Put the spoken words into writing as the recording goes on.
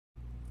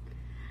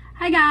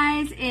Hi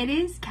guys, it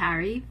is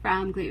Carrie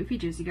from Gluten Free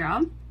Juicy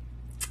Girl,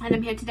 and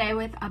I'm here today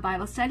with a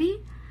Bible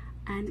study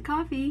and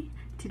coffee.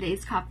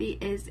 Today's coffee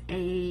is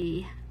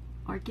a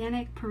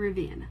organic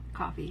Peruvian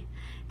coffee.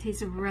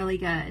 Tastes really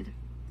good.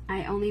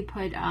 I only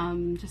put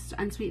just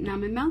unsweetened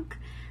almond milk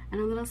and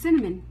a little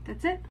cinnamon.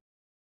 That's it.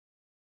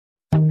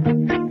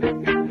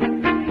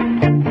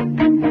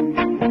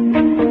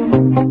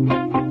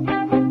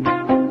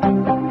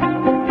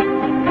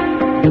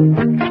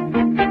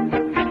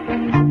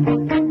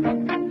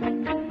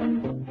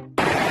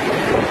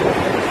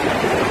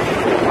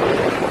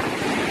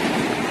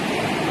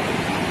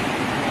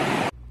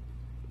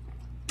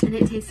 And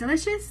it tastes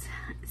delicious.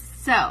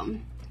 So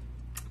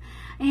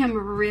I am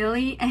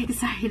really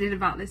excited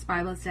about this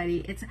Bible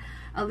study. It's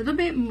a little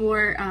bit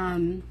more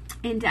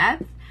in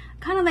depth,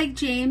 kind of like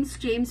James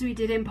we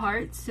did in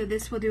parts, so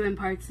this we'll do in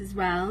parts as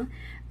well.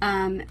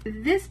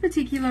 This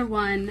particular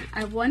one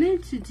I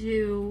wanted to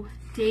do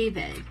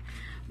David,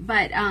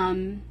 but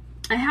I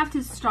have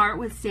to start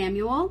with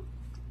Samuel.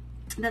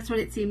 That's what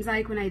it seems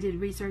like when I did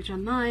research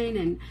online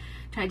and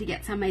tried to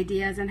get some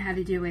ideas on how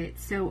to do it.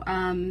 So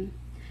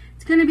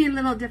it's going to be a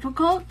little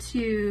difficult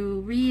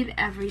to read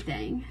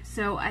everything,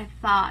 so I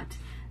thought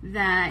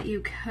that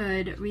you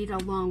could read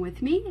along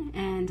with me,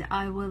 and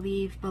I will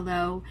leave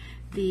below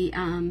the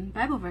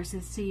Bible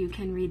verses so you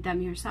can read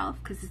them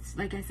yourself, because it's,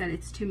 like I said,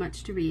 it's too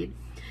much to read.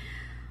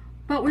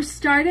 But we're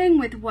starting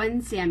with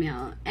 1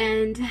 Samuel,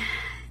 and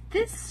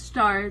this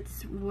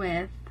starts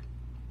with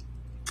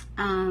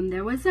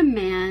there was a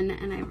man,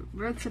 and I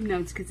wrote some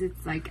notes because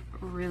it's like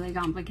really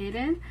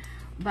complicated,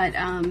 but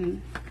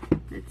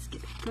let's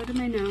go to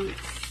my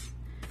notes.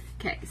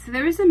 Okay, so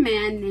there was a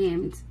man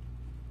named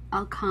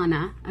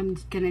Elkanah. I'm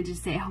gonna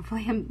just say,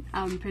 hopefully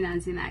I'm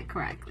pronouncing that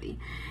correctly.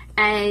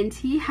 And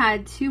he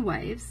had 2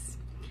 wives,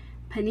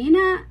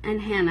 Peninnah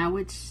and Hannah,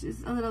 which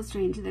is a little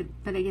strange,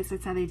 but I guess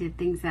that's how they did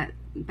things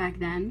back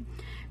then.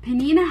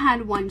 Peninnah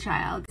had 1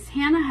 child.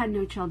 Hannah had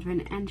no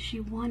children, and she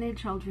wanted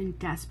children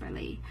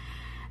desperately.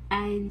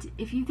 And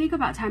if you think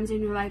about times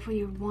in your life when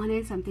you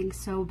wanted something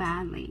so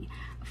badly,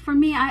 for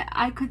me,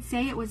 I could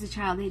say it was a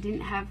child. I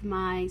didn't have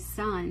my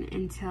son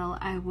until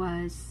I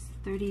was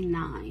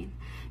 39.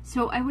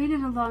 So I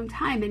waited a long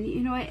time, and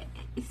you know,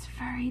 it's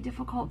very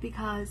difficult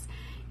because,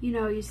 you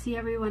know, you see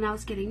everyone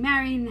else getting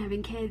married and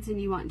having kids,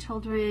 and you want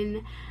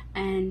children,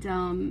 and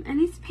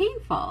it's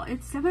painful.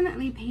 It's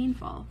definitely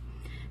painful.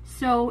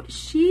 So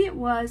she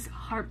was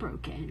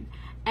heartbroken,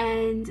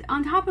 and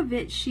on top of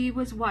it, she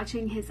was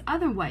watching his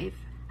other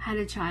wife had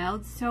a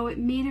child, so it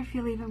made her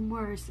feel even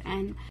worse.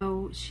 And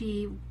so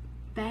she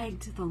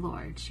begged the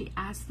Lord. She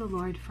asked the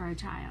Lord for a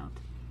child,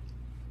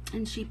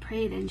 and she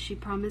prayed, and she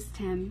promised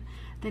him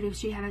that if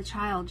she had a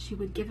child, she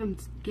would give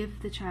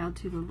the child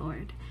to the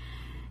Lord.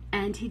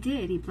 And he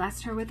did. He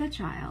blessed her with a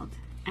child,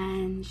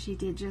 and she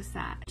did just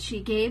that.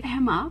 She gave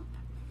him up.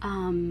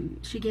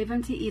 She gave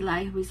him to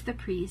Eli, who was the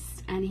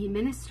priest, and he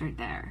ministered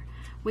there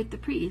with the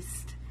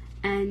priest,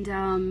 and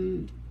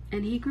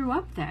he grew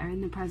up there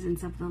in the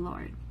presence of the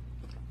Lord.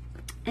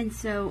 And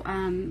so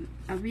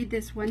I'll read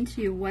this 1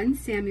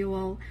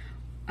 Samuel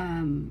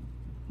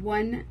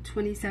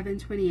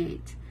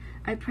 1:27-28.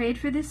 I prayed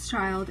for this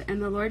child,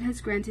 and the Lord has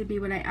granted me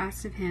what I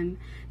asked of him.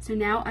 So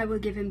now I will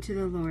give him to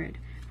the Lord.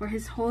 For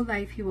his whole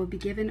life he will be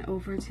given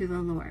over to the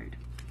Lord.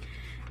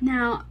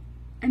 Now,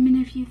 I mean,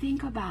 if you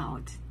think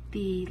about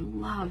the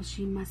love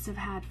she must have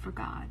had for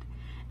God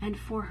and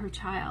for her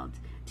child,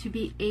 to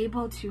be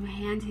able to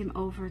hand him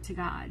over to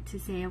God, to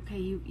say, okay,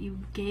 you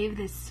gave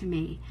this to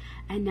me,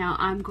 and now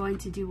I'm going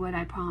to do what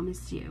I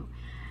promised you.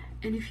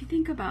 And if you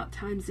think about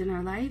times in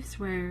our lives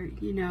where,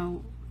 you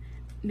know,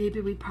 maybe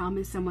we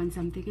promised someone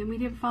something and we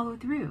didn't follow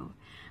through,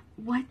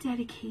 what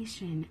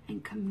dedication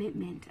and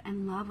commitment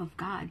and love of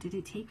God did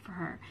it take for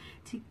her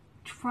to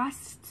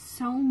trust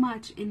so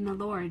much in the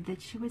Lord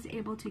that she was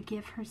able to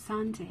give her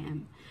son to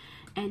him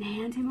and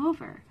hand him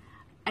over?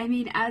 I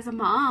mean, as a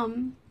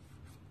mom,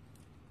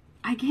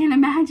 I can't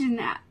imagine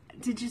that,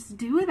 to just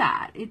do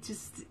that. It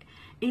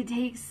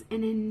takes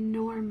an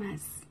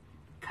enormous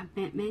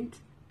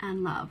commitment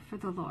and love for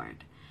the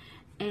Lord.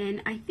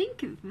 And I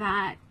think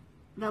that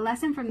the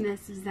lesson from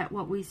this is that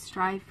what we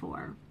strive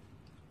for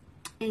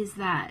is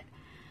that,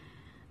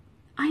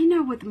 I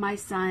know with my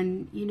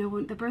son, you know,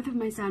 when the birth of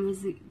my son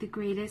was the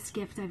greatest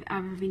gift I've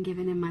ever been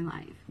given in my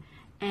life.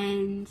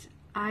 And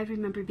I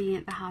remember being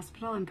at the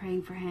hospital and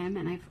praying for him,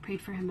 and I've prayed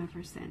for him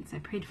ever since. I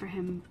prayed for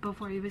him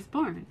before he was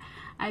born.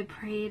 I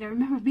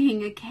remember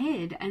being a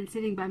kid and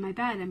sitting by my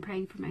bed and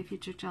praying for my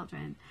future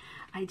children.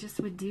 I just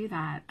would do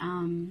that.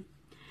 And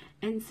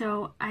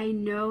so I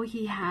know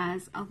he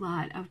has a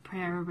lot of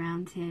prayer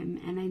around him,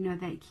 and I know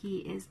that he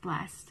is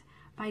blessed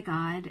by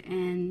God,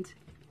 and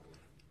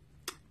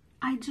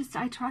I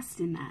trust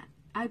in that.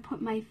 I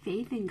put my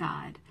faith in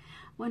God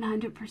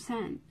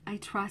 100%. I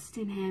trust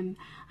in him.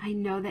 I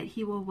know that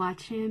he will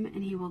watch him,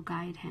 and he will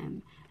guide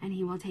him, and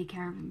he will take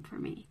care of him for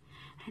me.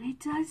 And it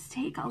does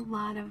take a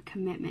lot of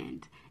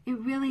commitment. It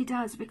really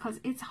does, because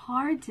it's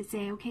hard to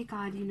say, okay,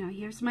 God, you know,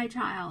 here's my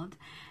child,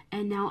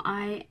 and now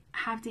I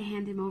have to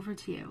hand him over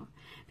to you.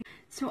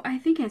 So I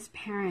think as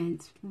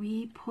parents,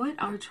 we put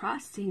our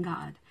trust in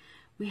God.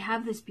 We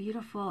have this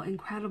beautiful,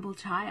 incredible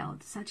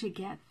child, such a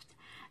gift,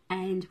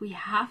 and we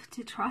have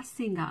to trust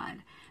in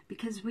God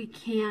because we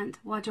can't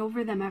watch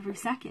over them every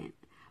second,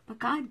 but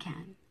God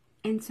can.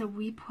 And so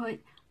we put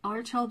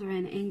our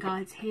children in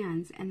God's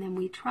hands, and then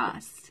we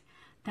trust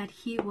that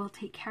He will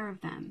take care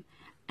of them.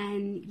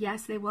 And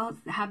yes, they will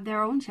have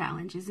their own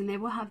challenges and they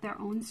will have their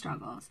own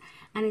struggles.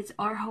 And it's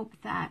our hope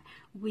that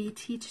we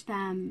teach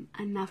them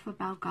enough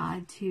about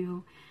God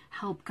to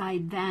help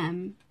guide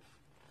them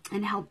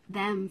and help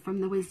them from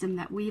the wisdom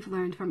that we've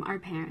learned from our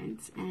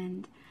parents.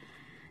 And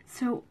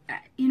so,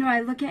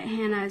 I look at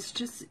Hannah as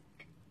just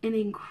an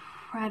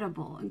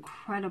incredible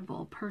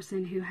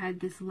person who had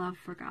this love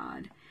for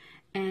God.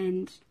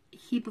 And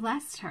He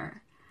blessed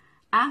her.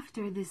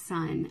 After this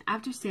son,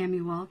 after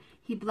Samuel,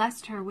 He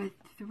blessed her with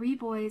 3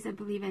 boys, I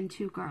believe, and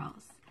 2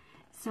 girls.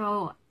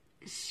 So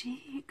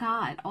she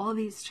got all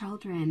these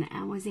children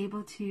and was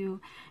able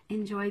to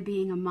enjoy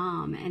being a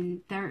mom.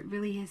 And there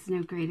really is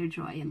no greater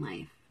joy in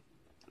life.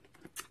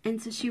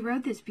 And so she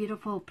wrote this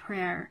beautiful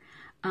prayer.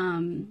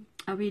 I'll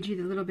read you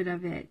a little bit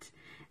of it.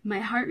 My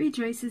heart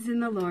rejoices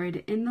in the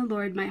Lord. In the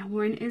Lord my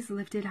horn is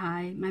lifted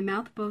high. My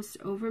mouth boasts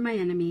over my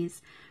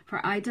enemies, for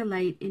I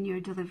delight in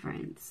your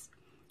deliverance.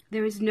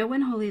 There is no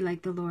one holy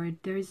like the Lord.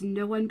 There is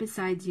no one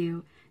besides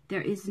you.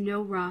 There is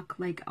no rock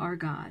like our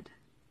God.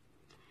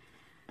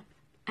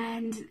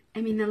 And,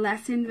 the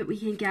lesson that we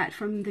can get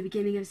from the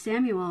beginning of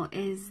Samuel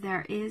is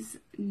there is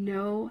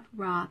no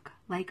rock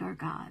like our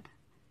God.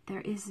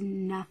 There is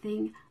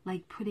nothing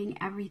like putting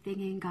everything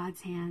in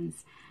God's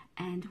hands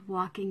and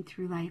walking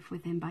through life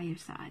with Him by your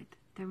side.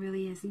 There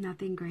really is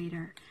nothing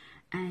greater.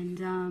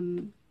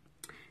 And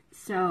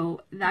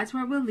so that's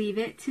where we'll leave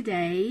it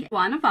today.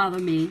 Want to follow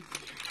me?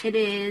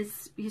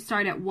 You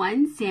start at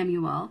 1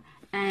 Samuel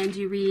and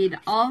you read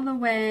all the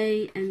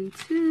way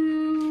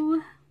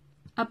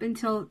up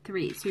until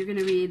 3. So you're going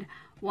to read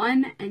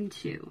 1 and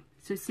 2.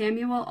 So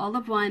Samuel, all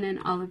of 1 and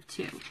all of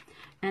 2.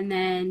 And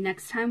then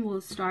next time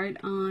we'll start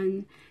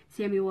on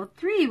Samuel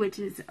 3, which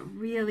is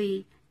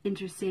really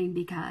interesting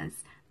because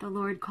the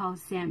Lord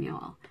calls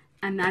Samuel.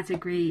 And that's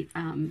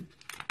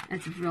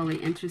that's really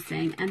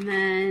interesting. And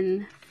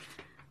then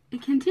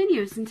it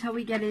continues until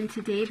we get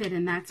into David,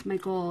 and that's my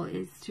goal,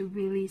 is to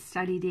really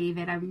study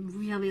David. I'm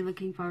really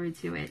looking forward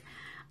to it.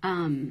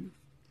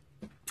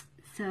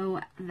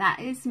 So that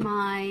is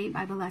my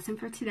Bible lesson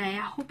for today.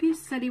 I hope you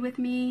study with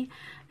me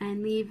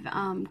and leave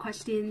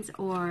questions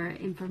or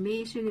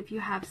information. If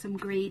you have some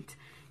great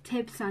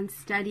tips on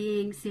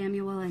studying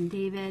Samuel and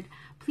David,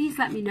 please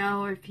let me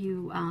know, or if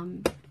you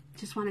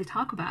just want to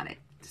talk about it,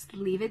 just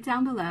leave it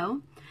down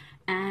below.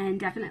 And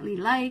definitely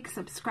like,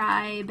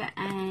 subscribe,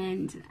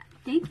 and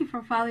thank you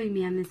for following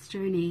me on this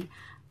journey.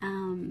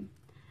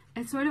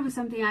 It sort of was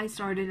something I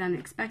started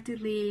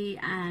unexpectedly,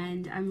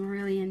 and I'm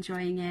really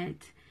enjoying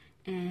it.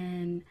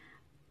 And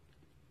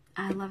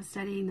I love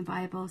studying the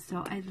Bible,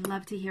 so I'd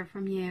love to hear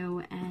from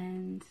you.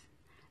 And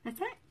that's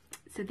it.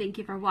 So thank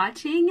you for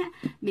watching.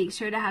 Make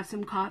sure to have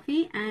some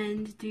coffee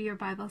and do your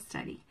Bible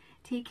study.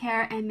 Take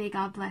care, and may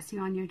God bless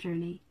you on your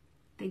journey.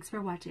 Thanks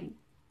for watching.